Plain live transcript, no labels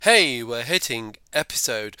Hey, we're hitting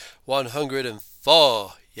episode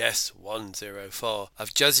 104. Yes, 104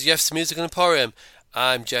 of Jeff's Music Emporium.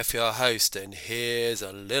 I'm Jeff, your host, and here's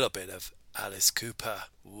a little bit of Alice Cooper.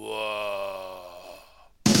 Whoa.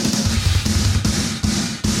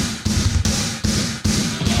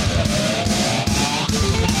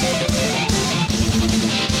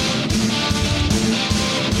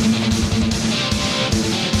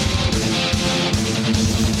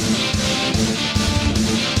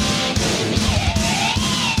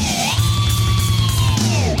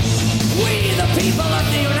 People of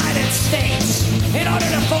the United States, in order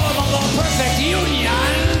to form a more perfect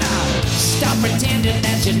union, stop pretending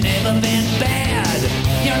that you've never been bad.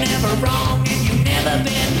 You're never wrong and you've never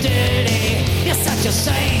been dirty. You're such a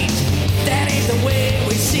saint, that ain't the way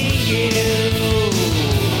we see you.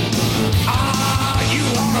 You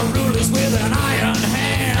are rulers with an iron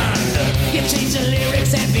hand. You change the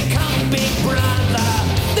lyrics and become Big Brother.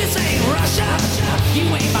 This ain't Russia, you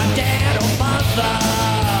ain't my dad or mother.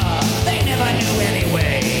 I knew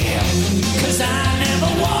anyway, 'cause I never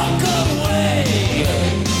walk away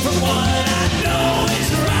from what I know is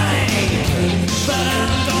right, but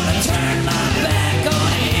I'm gonna turn my back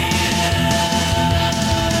on you.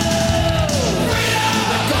 Freedom!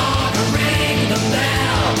 We're gonna ring the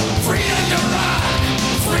bell. Freedom to rock,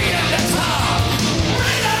 freedom to talk.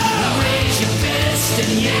 Freedom! Raise your fist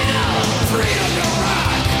and yell. Freedom to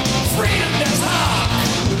rock, freedom to talk.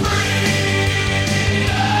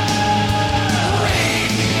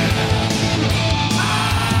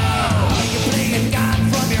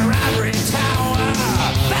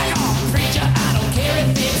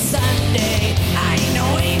 Sunday, I ain't no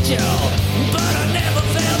angel, but I never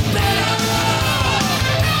felt better.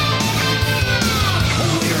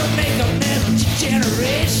 We're a make-up metal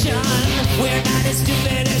generation. We're not as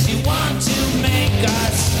stupid as you want to make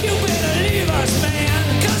us. You better leave us, man,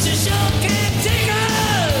 'cause you sure can't take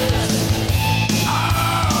us.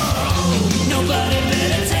 Oh, nobody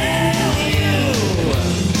better tell you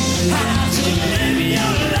how to live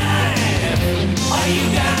your life. All you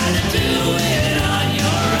gotta do it on your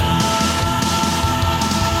own.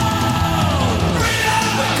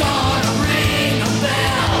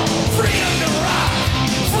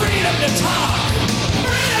 To talk,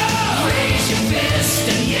 freedom! Raise your fist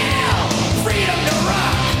and yell. Freedom to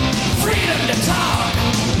rock, freedom to talk.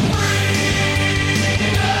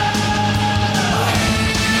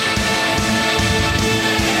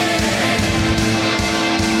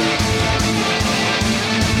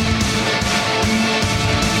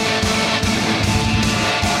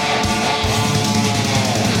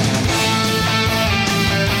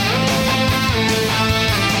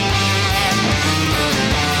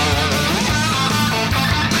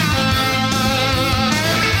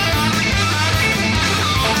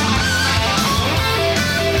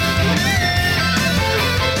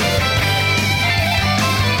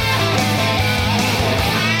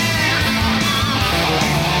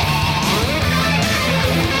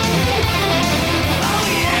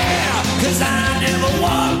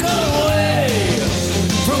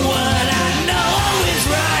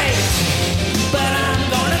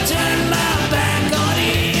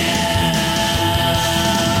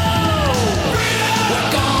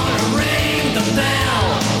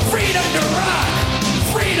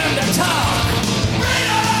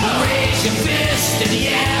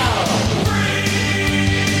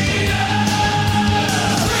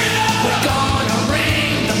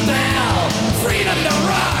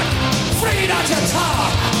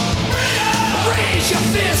 Your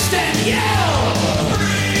fist and yell.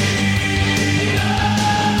 Freedom!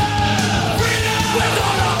 Freedom! We're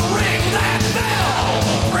gonna ring that bell.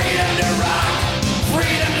 Freedom to rock,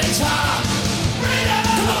 freedom to talk. Freedom!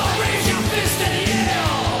 Come on, raise your fist and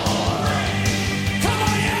yell. Come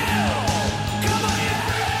on, yell. Come on,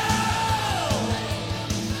 yell.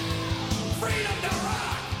 Freedom to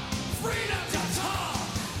rock, freedom to talk.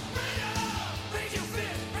 Freedom! Raise your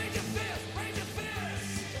fist, raise your fist, raise your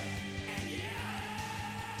fist. And yell.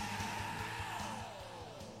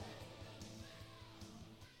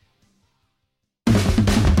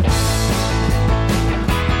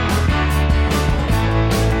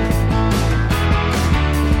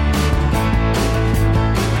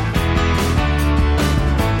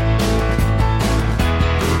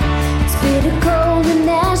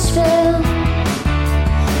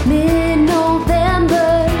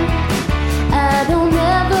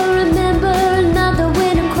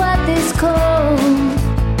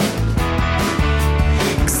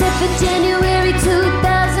 January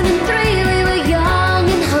 2003, we were young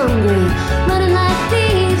and hungry, running like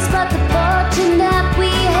thieves, but the fortune that we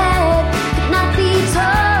had could not be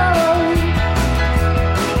told.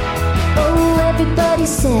 everybody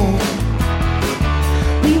said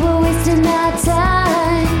we were wasting our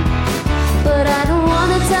time. But I don't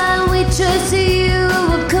wanna die and waitress to you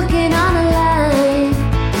were cooking on a line.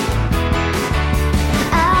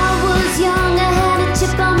 I was young, I had a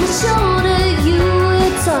chip on my shoulder. You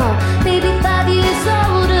were tall, baby 5 years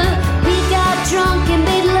older. We got drunk and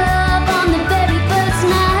made love on the very first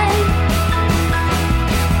night.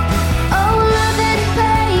 Oh, love and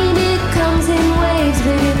pain, it comes in waves,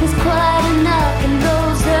 but it was quite enough in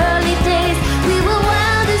those early days. We were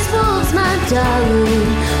wild as wolves, my darling.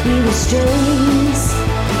 We were strays.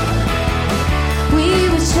 We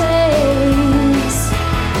were strays.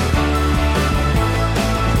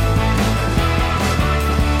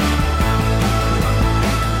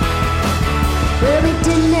 Well, we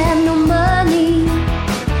didn't have no money,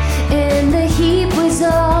 and the heat was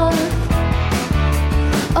off.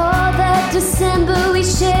 All that December we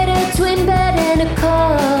shared a twin bed and a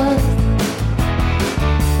car.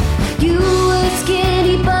 You were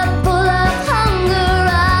skinny but full of hunger.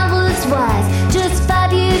 I was wise, just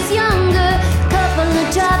 5 years younger. Couple of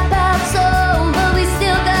dropouts, oh, but we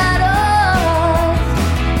still got off.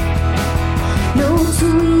 No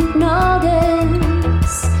sweet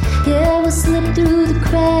notice, yeah, we'll slip through the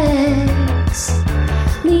cracks.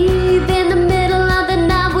 Leave in the middle of the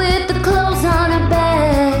night with the clothes on our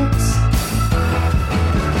backs.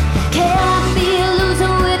 Can't be a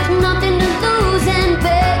loser with nothing to lose, and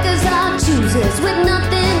beggars are choosers with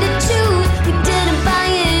nothing to choose. We didn't buy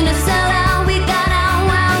in or sell out, we got out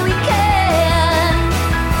while we can.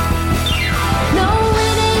 No,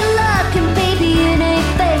 it ain't luck, and baby, it ain't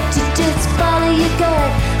fake to just follow your gut.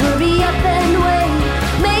 Hurry up and wait,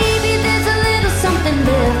 maybe there's a little something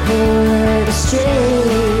there for the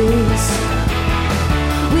straight.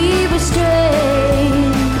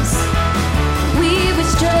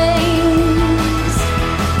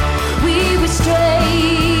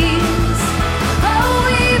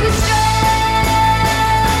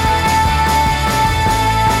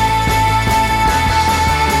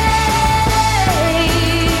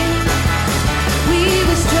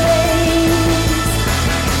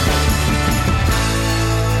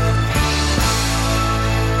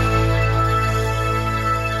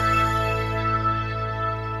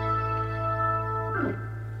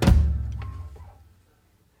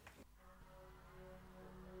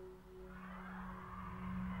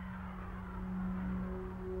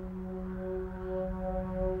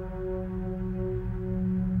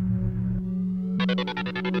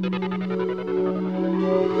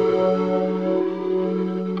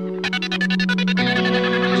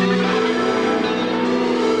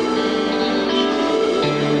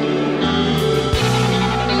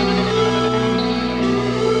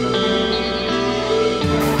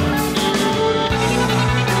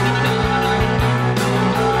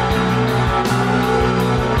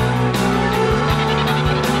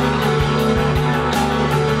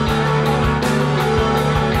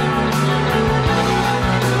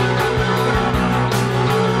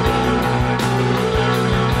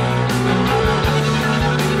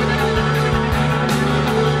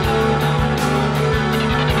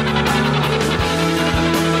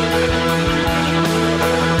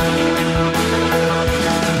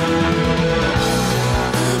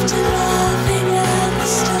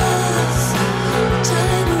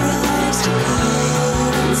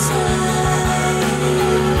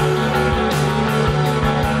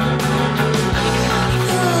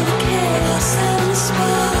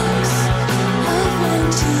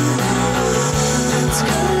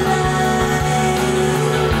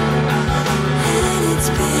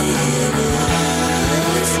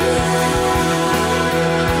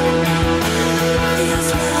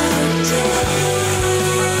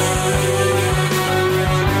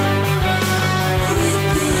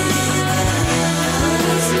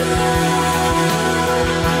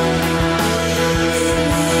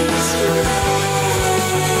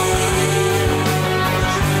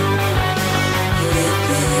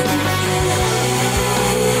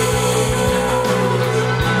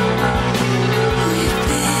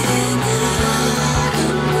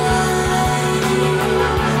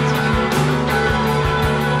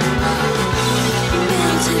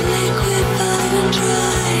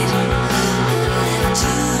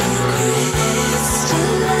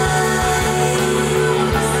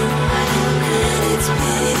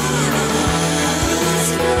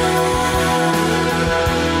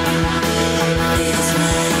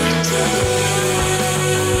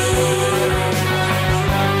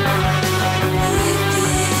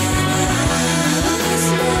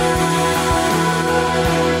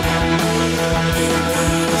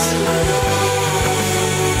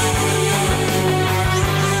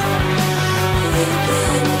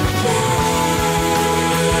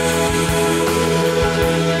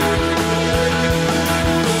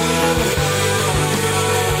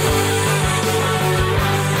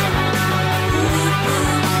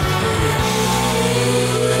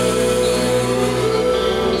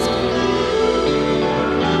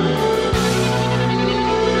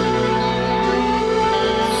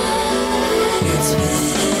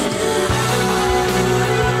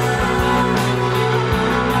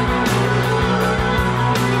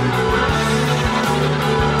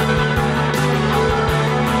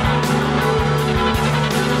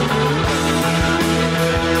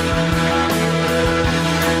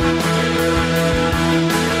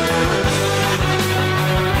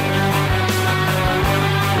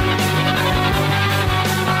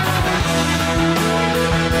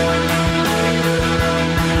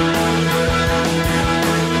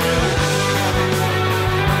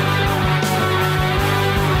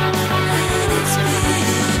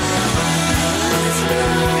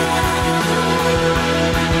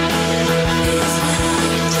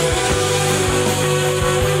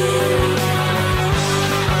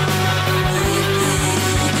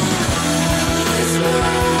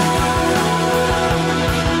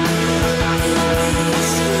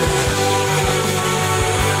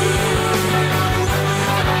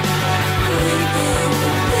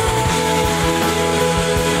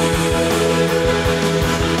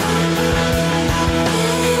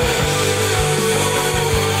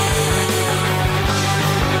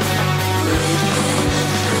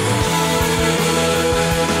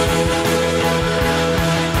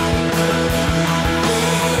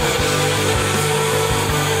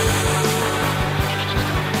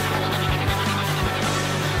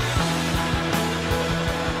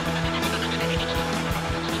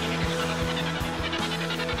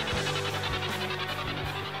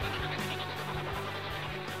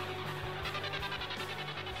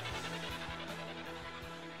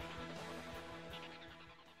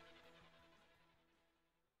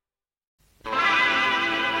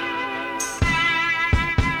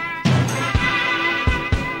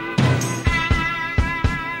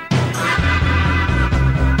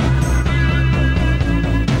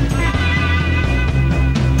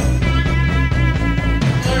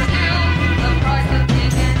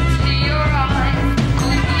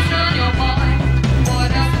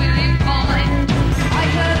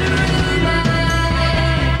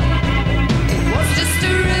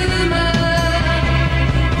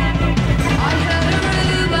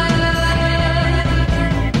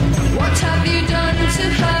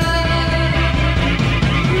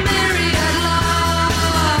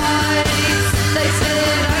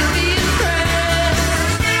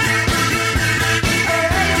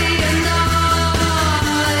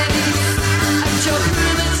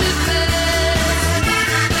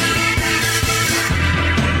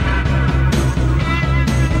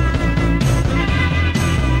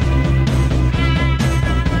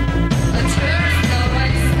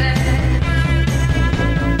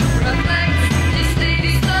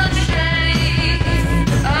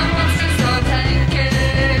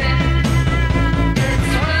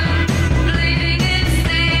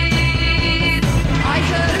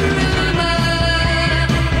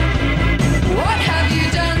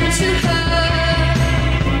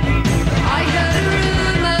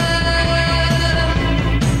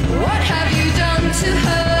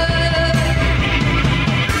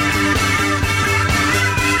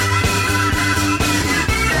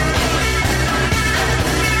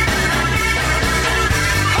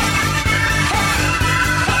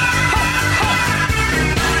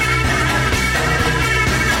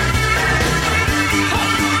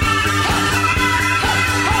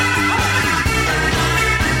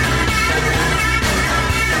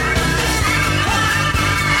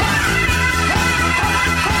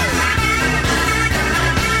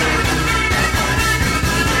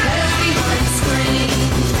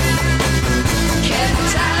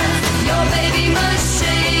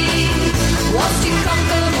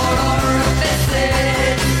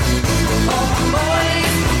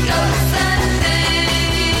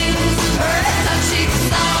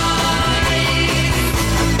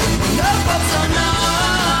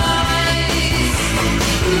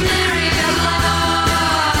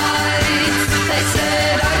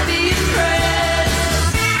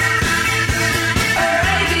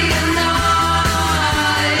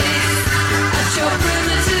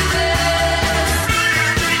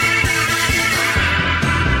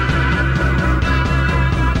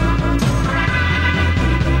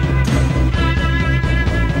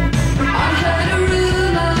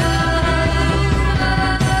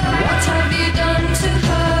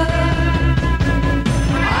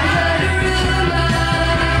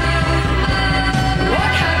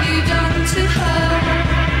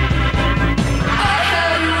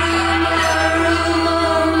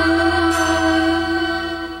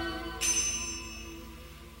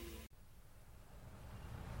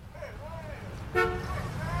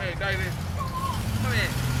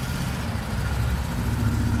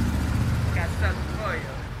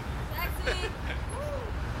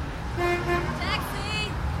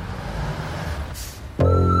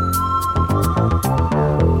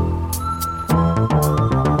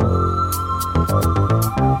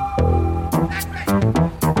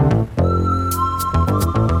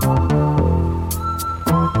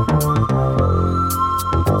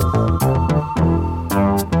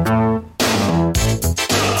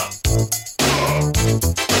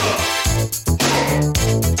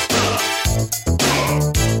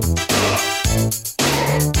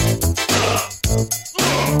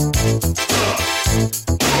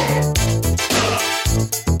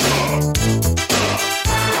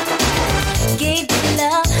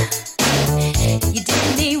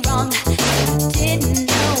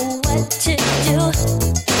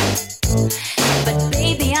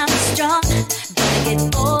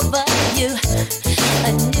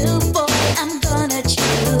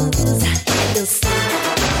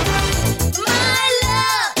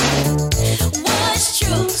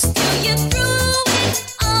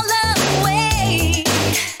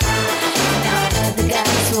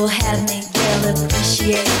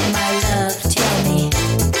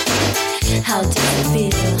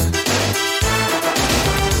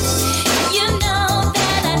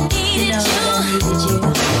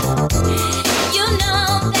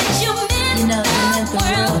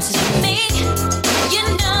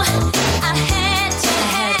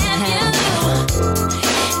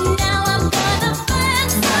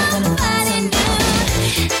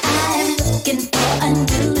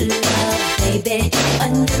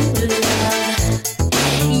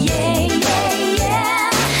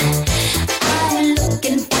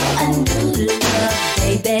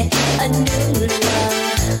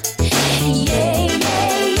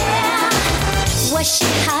 Was she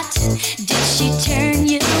hot? Did she turn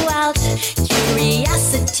you out?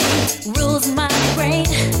 Curiosity rules my brain.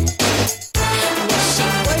 Was she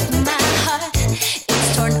worth my heart? It's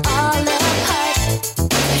torn all apart.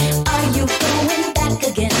 Are you going back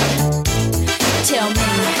again? Tell me.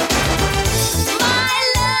 My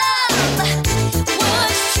love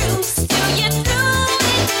was true, still you threw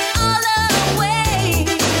it all away.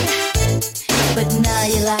 But now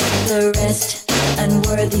you like the rest,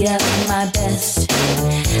 unworthy of my best.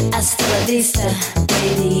 Hasta la vista,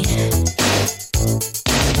 baby.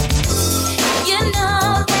 You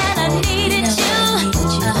know that I needed you.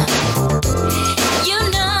 You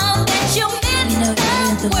know that you meant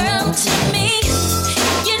the world to me.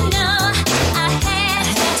 You know I had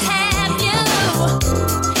to have you.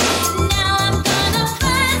 Now I'm gonna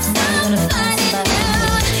find somebody new.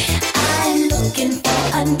 I'm looking for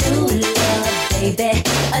a new love, baby,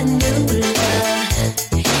 a new love.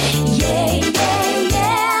 Yeah, yeah,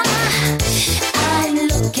 yeah. I'm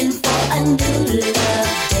looking for a new love,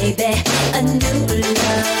 baby, a new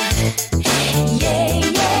love. Yeah,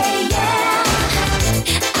 yeah, yeah.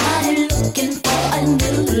 I'm looking for a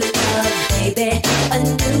new love, baby, a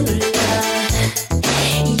new love.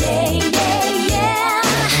 Yeah, yeah, yeah.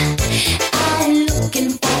 I'm looking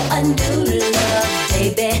for a new love,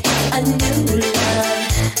 baby, a new love.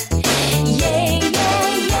 Yeah, yeah,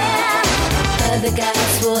 yeah. Other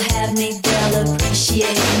guys will have me, they'll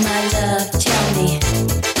appreciate my love. Tell me,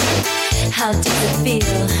 how does it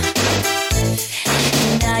feel?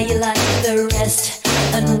 Now you like the rest,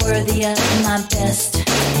 unworthy of my best.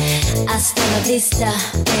 Hasta la vista,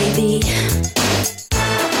 baby.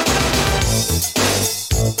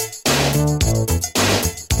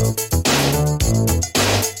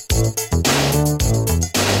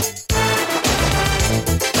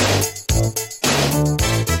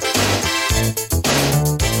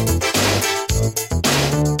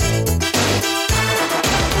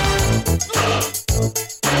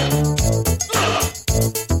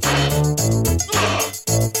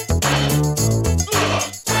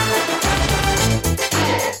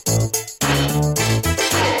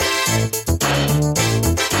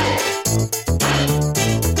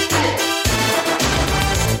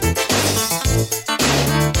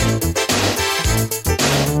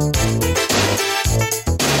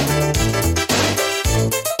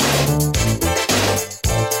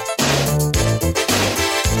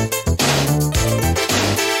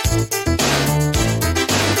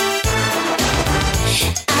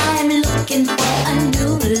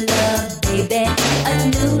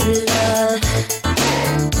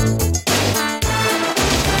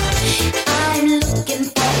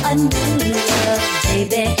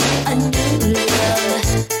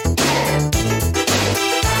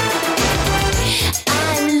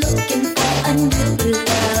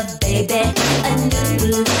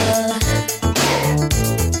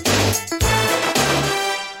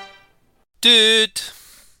 Dude.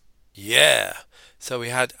 Yeah. So we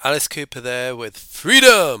had Alice Cooper there with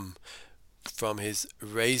Freedom from his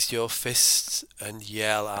Raise Your Fists and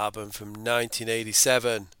Yell album from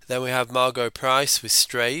 1987. Then we have Margo Price with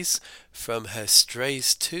Strays from her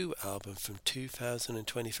Strays 2 album from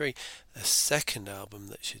 2023. The second album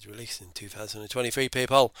that she'd released in 2023,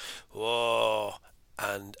 people. Whoa.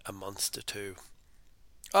 And A Monster 2.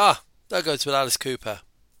 Ah, that goes with Alice Cooper.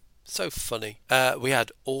 So funny. We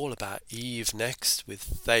had All About Eve next with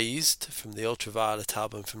Phased from the Ultraviolet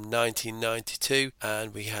album from 1992,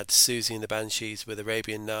 and we had Siousxie and the Banshees with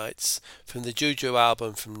Arabian Nights from the Juju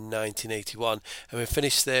album from 1981, and we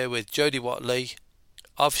finished there with Jody Whatley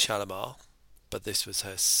of Shalimar, but this was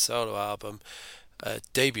her solo album,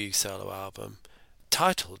 debut solo album,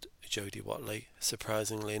 titled Jody Whatley,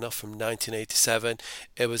 surprisingly enough, from 1987.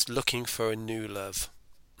 It was Looking for a New Love.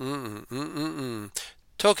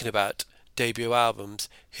 Talking about debut albums,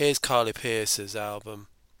 here's Carly Pearce's album,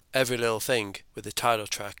 Every Little Thing, with the title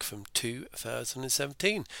track from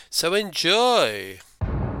 2017. So enjoy!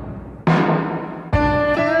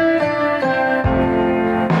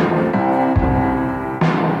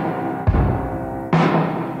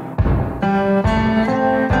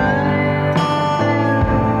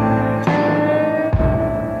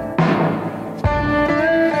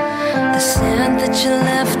 The sand that you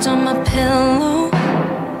left on my pillow,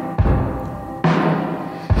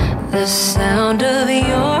 the sound of your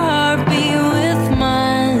heartbeat with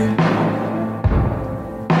mine,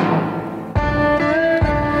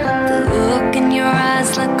 the look in your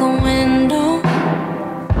eyes like a window,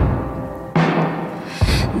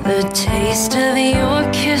 the taste of your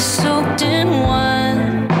kiss soaked in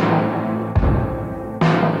wine.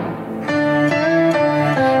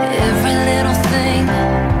 Every little thing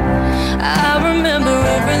I remember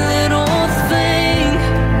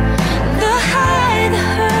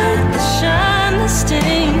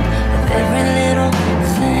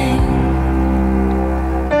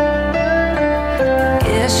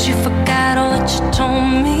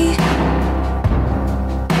on me,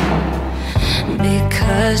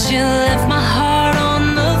 because you left my heart on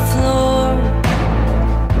the floor.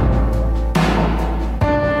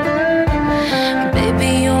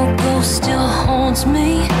 Baby, your ghost still haunts me,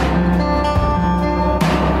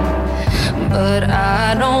 but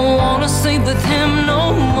I don't wanna sleep with him no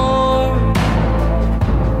more.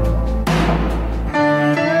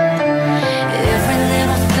 Every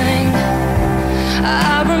little thing,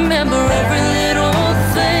 I remember every little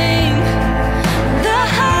thing. The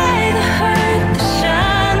high, the hurt, the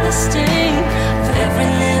shine, the sting. Of every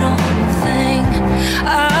little thing, I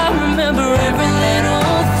remember every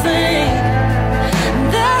little thing.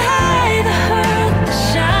 The high, the hurt, the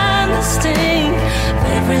shine, the sting. Of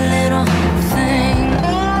every little thing.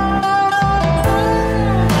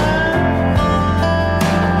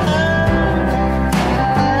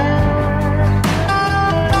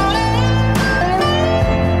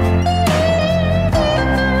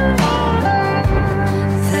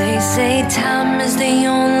 They say time is the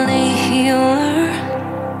only healer.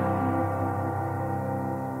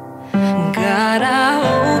 God, I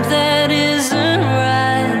hope that isn't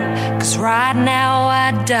right, 'cause right now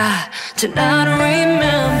I die to not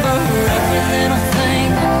remember every little thing.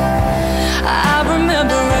 I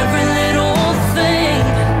remember every little thing.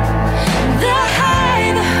 The high,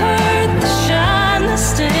 the hurt, the shine, the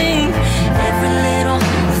sting. Every little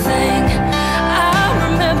thing. I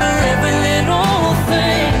remember every little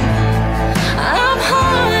thing. I'm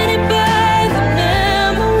haunted by the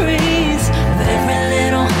memories of every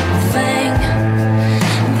little thing.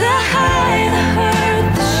 The high, the hurt,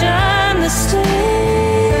 the shine, the sting.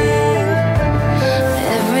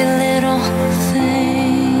 Every little thing.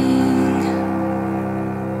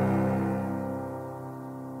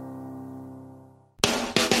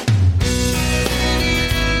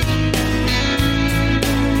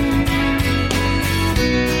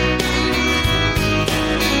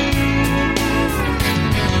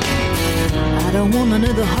 I don't want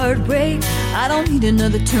another heartbreak. I don't need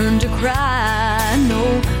another turn to cry. No,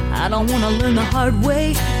 I don't want to learn the hard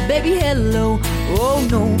way. Baby, hello. Oh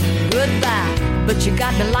no, goodbye. But you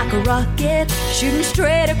got me like a rocket, shooting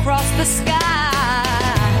straight across the sky.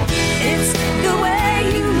 It's the way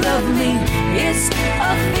you love me. It's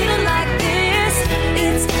a feeling like this.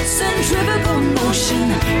 It's centrifugal motion.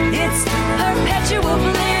 It's perpetual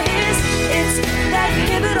bliss. It's that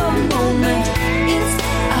pivotal moment. It's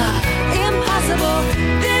impossible.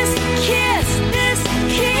 This kiss,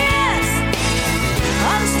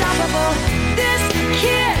 unstoppable. This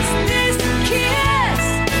kiss.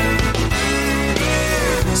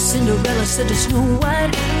 Cinderella said to Snow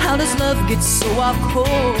White, how does love get so off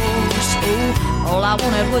course? Oh, all I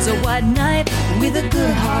wanted was a white knight with a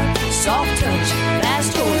good heart, soft touch,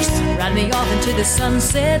 fast horse. Ride me off into the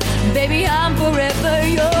sunset, baby, I'm forever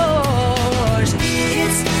yours.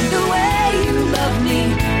 It's the way you love me.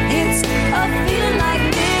 It's a feeling like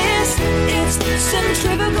this. It's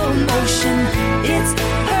centrifugal motion. It's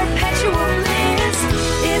perpetual bliss.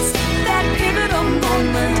 It's that pivotal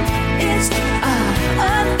moment. It's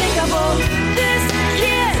unthinkable. This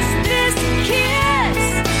kiss,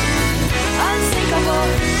 unsinkable.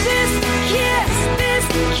 This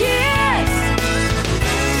kiss.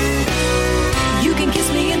 You can kiss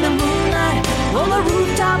me in the moonlight, on the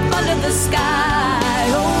rooftop under the sky.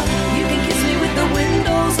 Oh, you can kiss me with the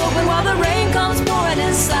windows open while the rain comes pouring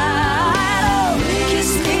inside. Oh, kiss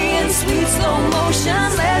me in sweet slow motion.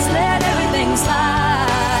 Let's let everything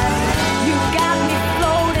slide. You got me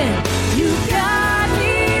floating. You got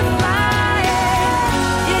me flying.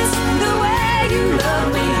 It's the way you love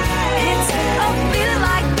me. It's a feeling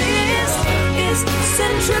like this. It's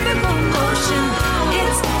centrifugal motion.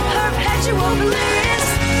 It's perpetual bliss.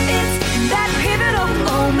 It's that pivotal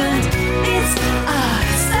moment. It's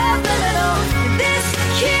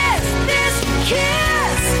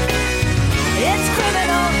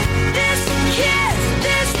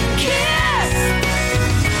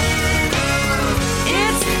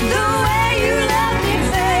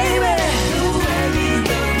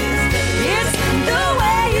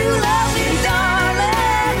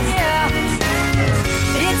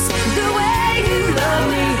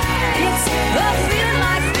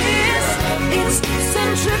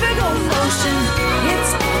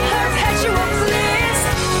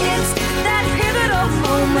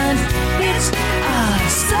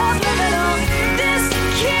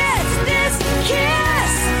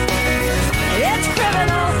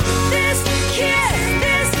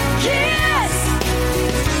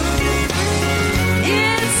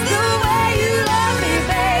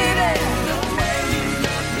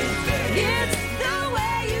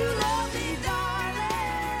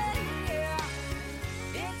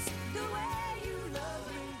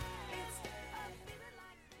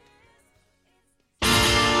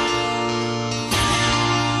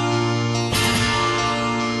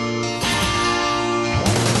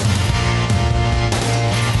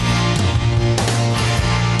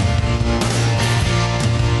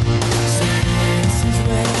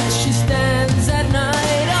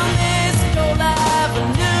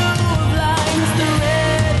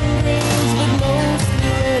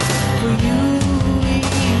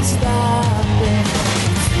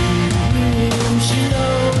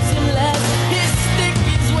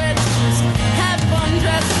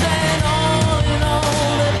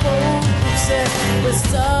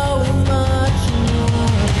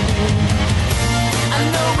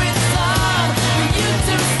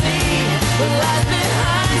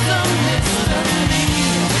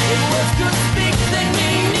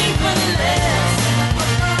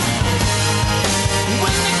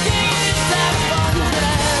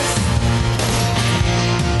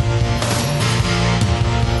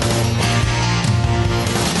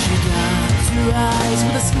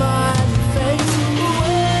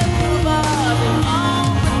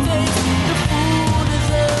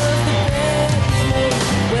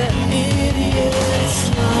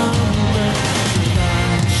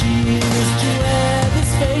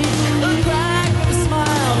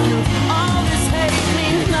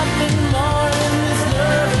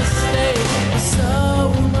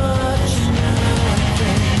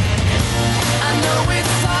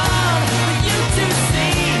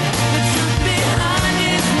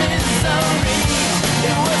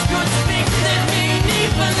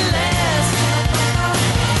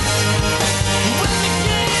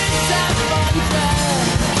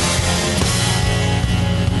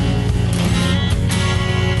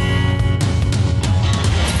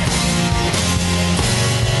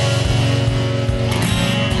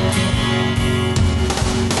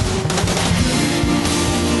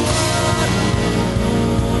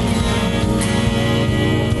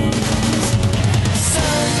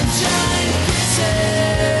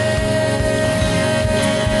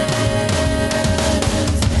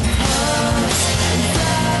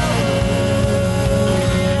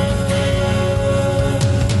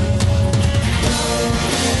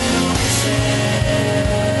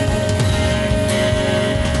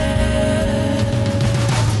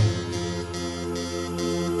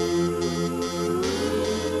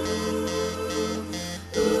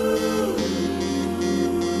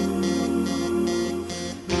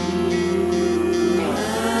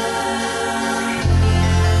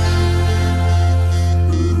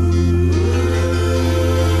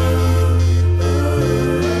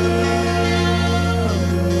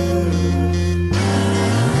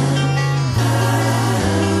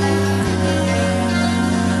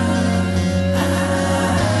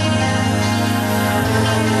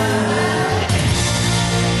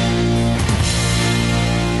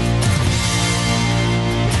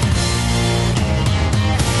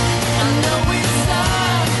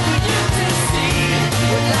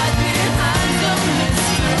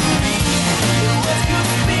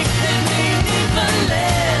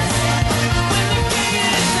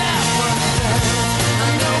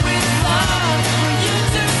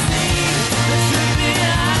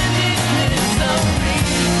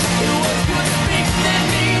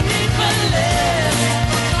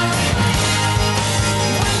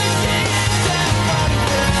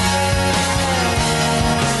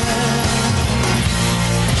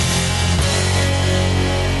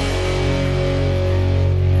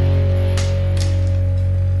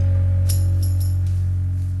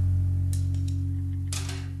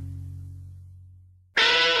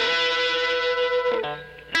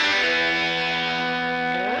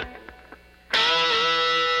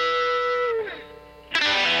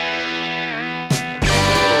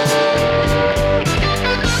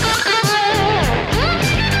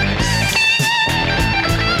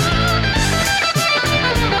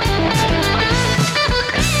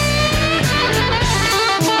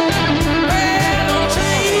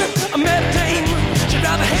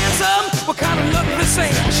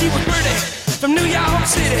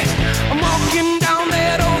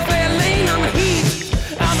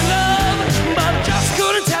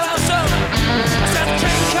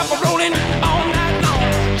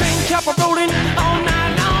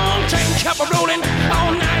kept a rolling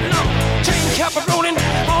all night long. Train kept a rolling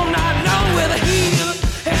all night long with a heel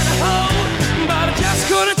and a hoe, but I just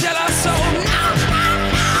couldn't tell her so.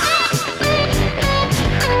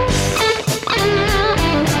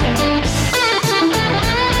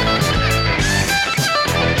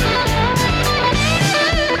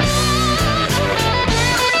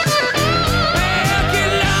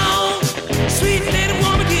 Get long, sweet little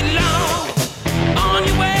woman, get long.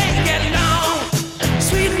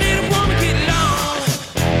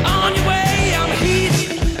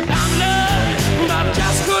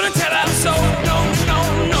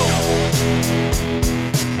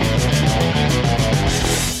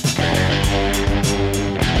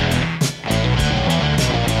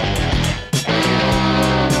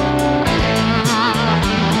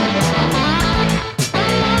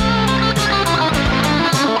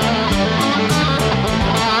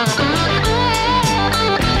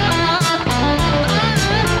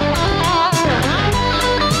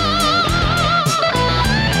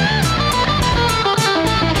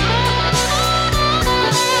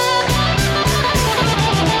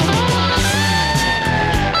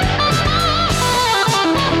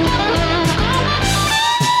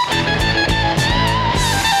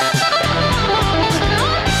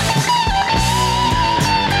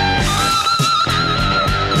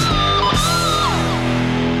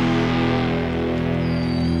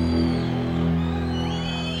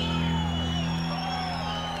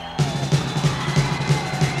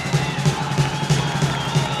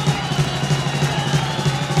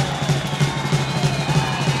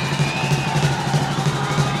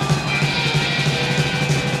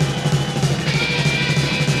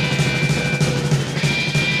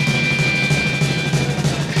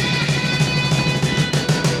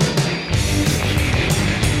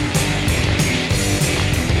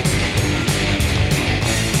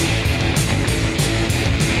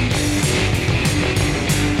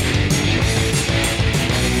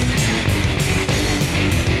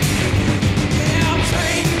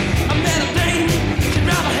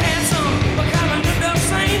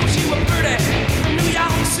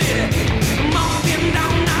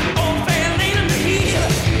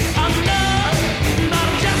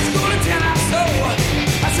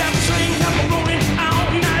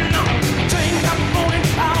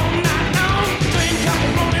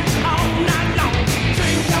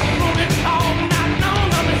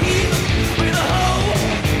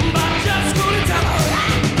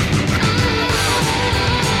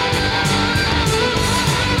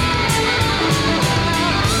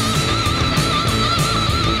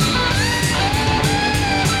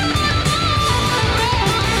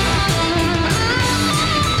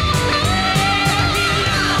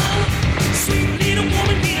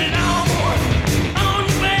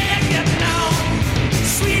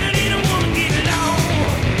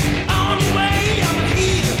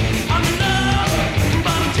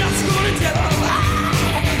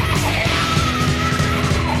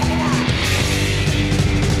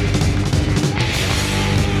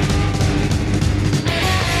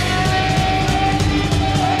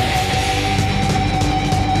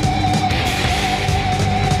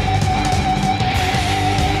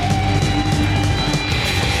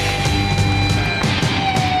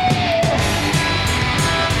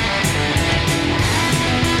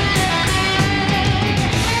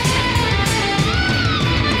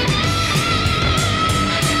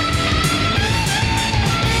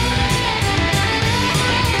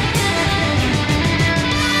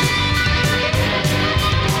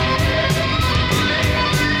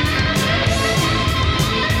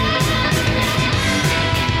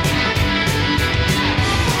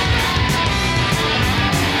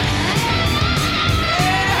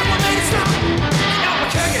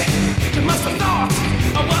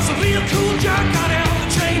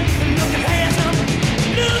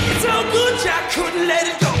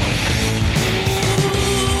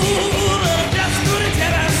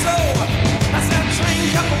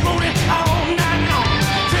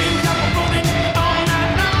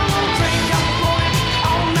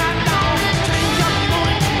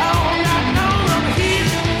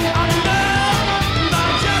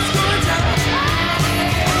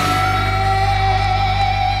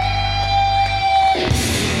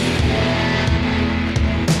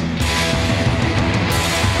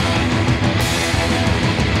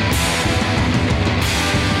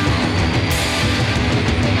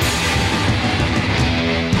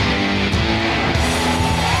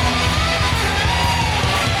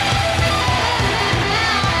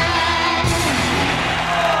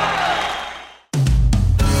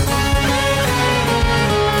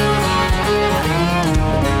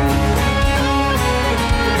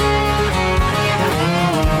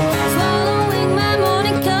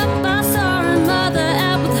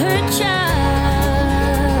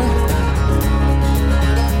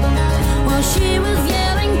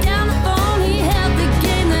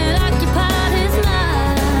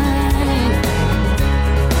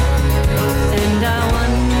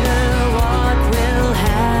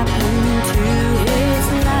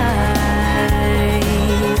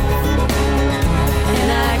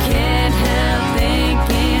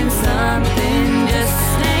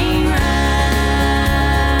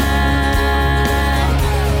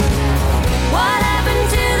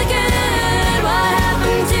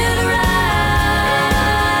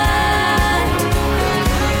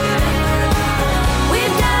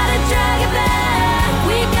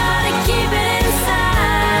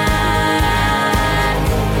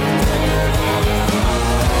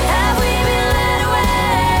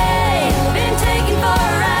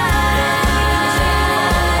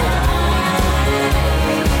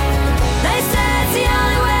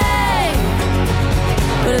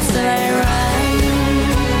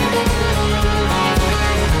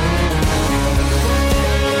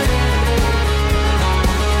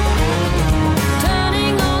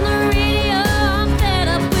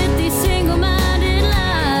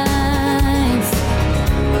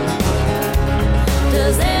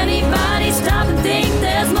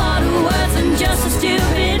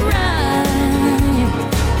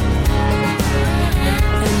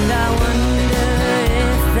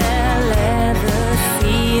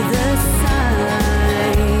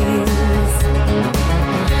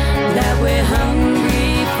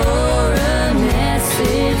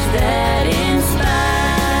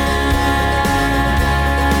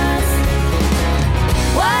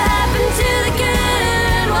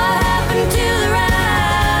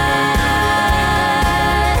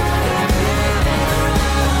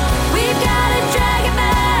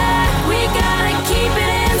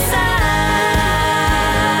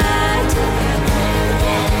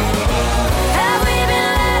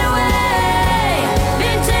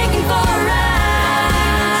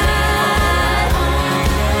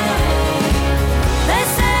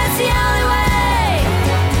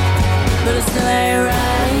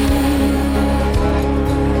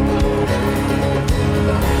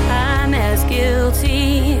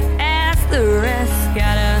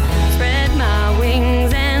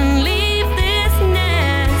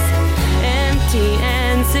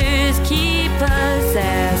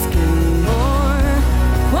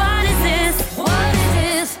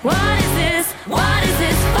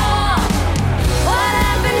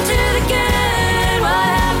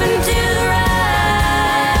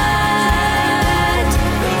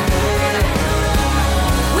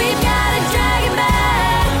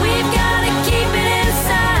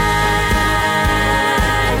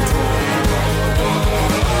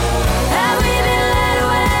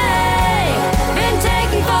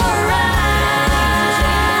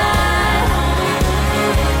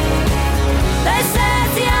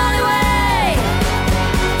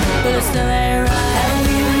 it still ain't right. And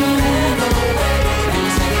we move away and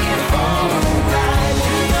take it for a ride.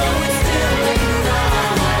 You know it still ain't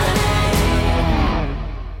right.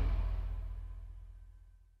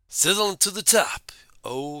 Sizzling to the top.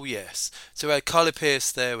 Oh yes. So we had Colin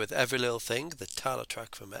Pearce there with Every Little Thing, the title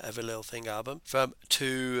track from the Every Little Thing album from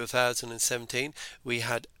 2017. We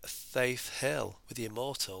had Faith Hill with the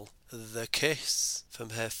immortal The Kiss from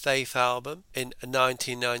her Faith album in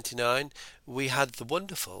 1999. We had the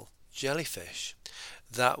wonderful Jellyfish.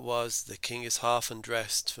 That was The King is Half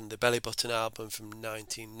Undressed from the Belly Button album from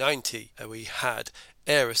 1990. And we had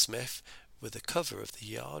Aerosmith with a cover of the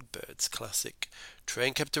Yardbirds classic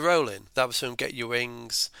Train Kept a Rollin'. That was from Get Your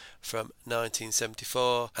Wings from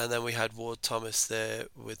 1974. And then we had Ward Thomas there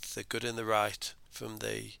with The Good and the Right from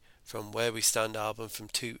Where We Stand album from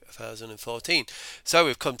 2014. So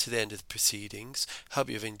we've come to the end of the proceedings. Hope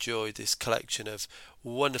you've enjoyed this collection of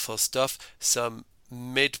wonderful stuff. Some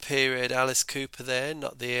mid-period Alice Cooper there,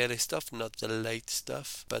 not the early stuff, not the late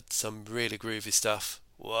stuff, but some really groovy stuff.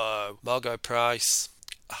 Whoa. Margo Price.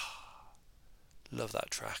 Love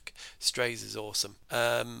that track. Strays is awesome.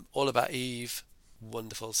 All About Eve.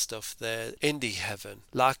 Wonderful stuff there. Indie Heaven.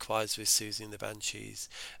 Likewise with Siousxie and the Banshees.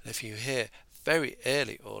 And if you hear very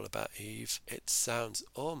early All About Eve, it sounds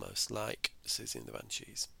almost like Siousxie and the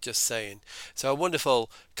Banshees. Just saying. So a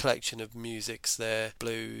wonderful collection of musics there.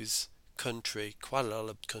 Blues, country, quite a lot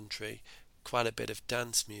of country, quite a bit of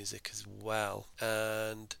dance music as well,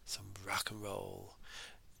 and some rock and roll.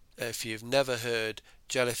 If you've never heard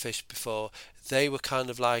Jellyfish before, they were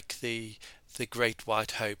kind of like the Great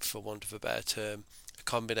White Hope, for want of a better term. A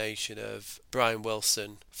combination of Brian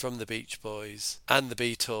Wilson from the Beach Boys and the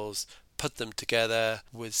Beatles, put them together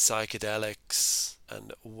with psychedelics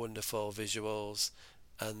and wonderful visuals,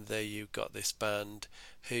 and there you got this band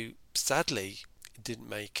who sadly didn't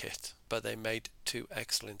make it, but they made 2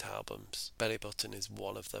 excellent albums. Belly Button is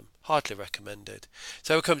one of them. Heartily recommended.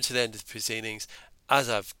 So we're coming to the end of the proceedings. As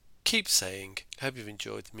I've keep saying, hope you've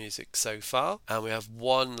enjoyed the music so far, and we have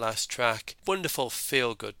one last track, wonderful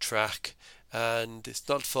feel-good track, and it's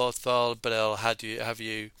not forthful, but it'll have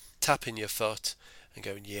you tapping your foot and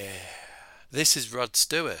going, yeah. This is Rod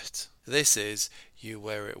Stewart. This is You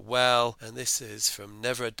Wear It Well, and this is from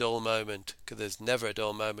Never a Dull Moment, because there's never a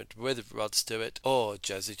dull moment with Rod Stewart or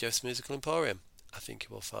Jazzy Jeff's Musical Emporium, I think you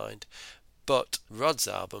will find. But Rod's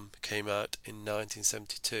album came out in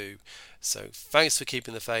 1972. So thanks for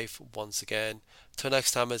keeping the faith once again. Till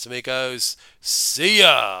next time, as amigos, see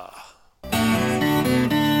ya!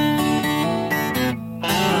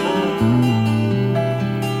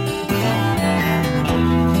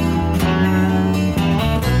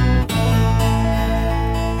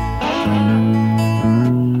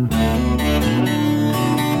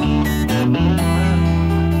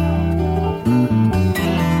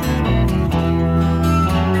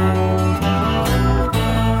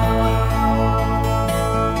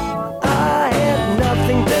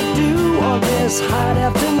 Hot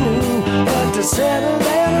afternoon, but to settle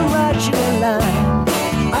down and write you a line.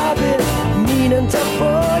 I've been meaning to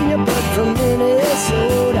phone you, but from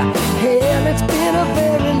Minnesota. Hell, it's been a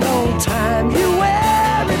very long time. You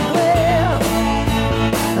wear it well,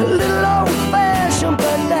 a little old-fashioned,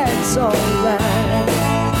 but that's alright.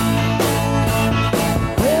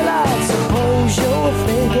 Well, I suppose you're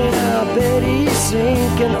thinking, I bet he's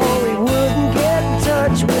sinking, or he wouldn't get in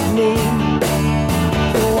touch with me.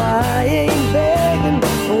 I ain't begging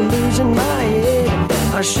or losing my head.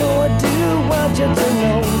 I sure do want you to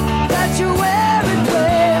know that you wear it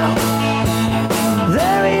well.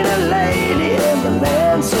 There ain't a lady in the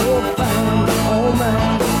land so fine. Oh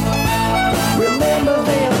my. Remember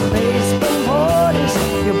them baseball parties,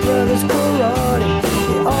 your brother's karate,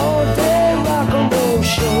 the all-day rock and roll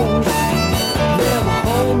shows, them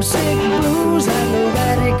homesick blues and the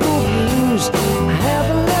radical blues. I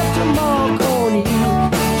haven't left a mark on you.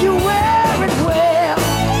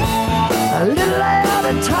 A little out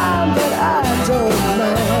of time, but I don't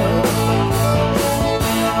mind.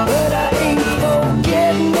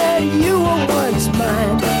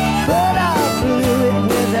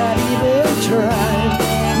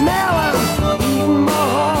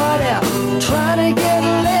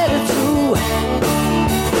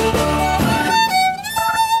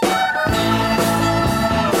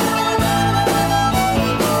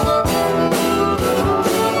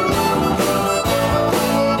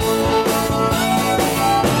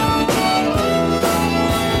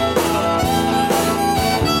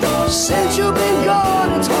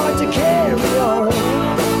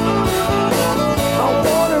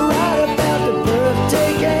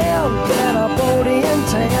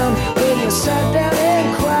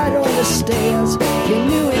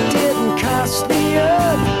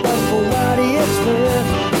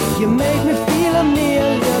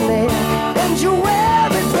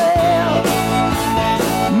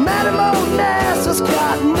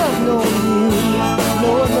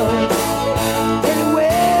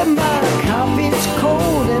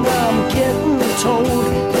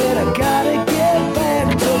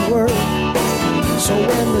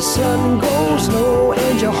 the sun goes low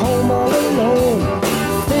and you're home all alone.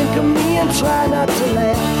 Think of me and try not to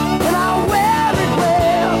laugh, and I'll wear it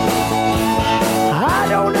well. I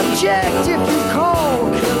don't object if you call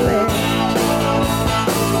collect,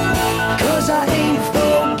 'cause I ain't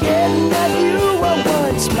forgetting that you were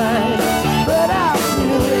once mine. But I'll do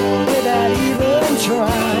it without even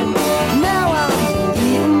trying. Now I'm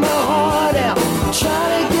eating my heart out,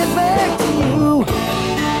 trying to get back to you.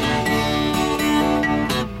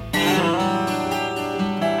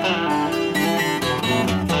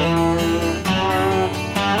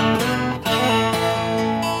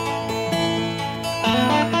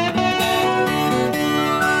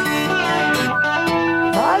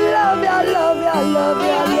 I love you, I love you, I love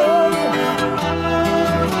you, I love you.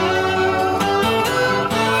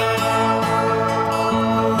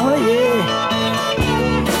 Oh yeah.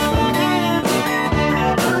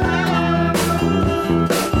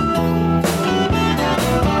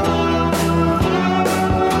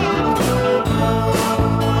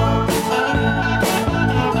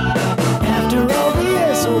 After all the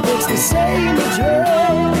years, so it's the same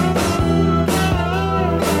address.